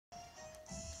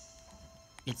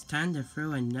It's time to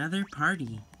throw another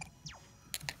party.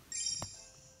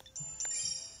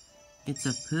 It's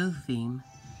a Pooh theme,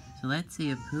 so let's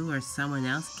see if Pooh or someone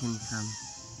else can come.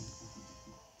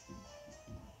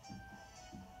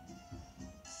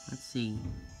 Let's see.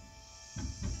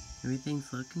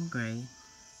 Everything's looking great.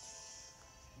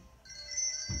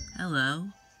 Hello.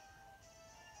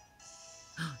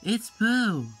 It's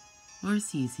Pooh!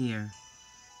 Horsey's here.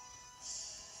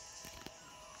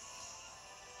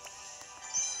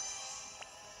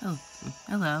 Oh,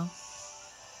 hello.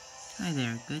 Hi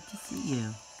there, good to see you.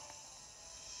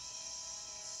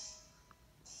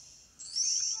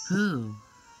 Pooh.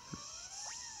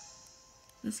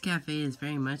 This cafe is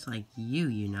very much like you,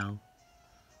 you know.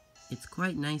 It's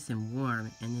quite nice and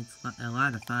warm, and it's a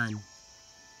lot of fun.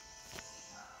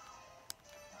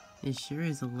 It sure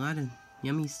is a lot of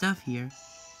yummy stuff here.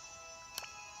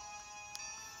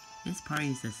 This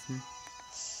party's here.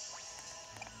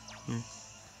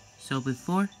 So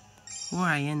before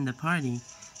I end the party,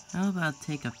 how about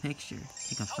take a picture?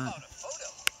 Take a photo.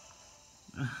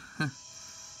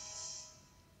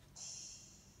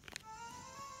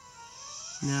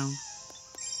 No.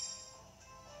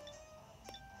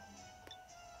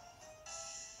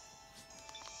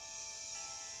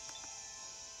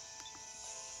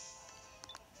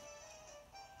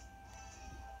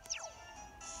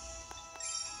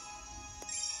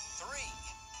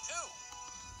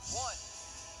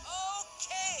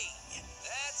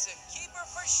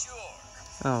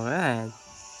 Alright.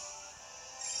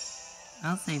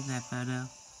 I'll save that photo.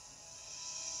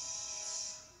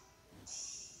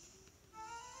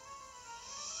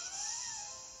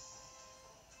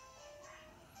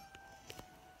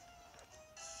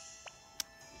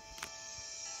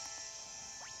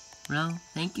 Well,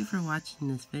 thank you for watching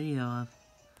this video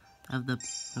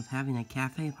of having a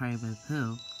cafe party with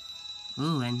Pooh.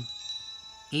 Ooh, and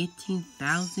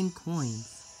 18,000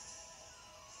 coins.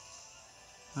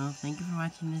 Well, thank you for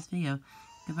watching this video.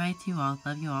 Goodbye to you all.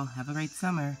 Love you all. Have a great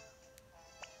summer.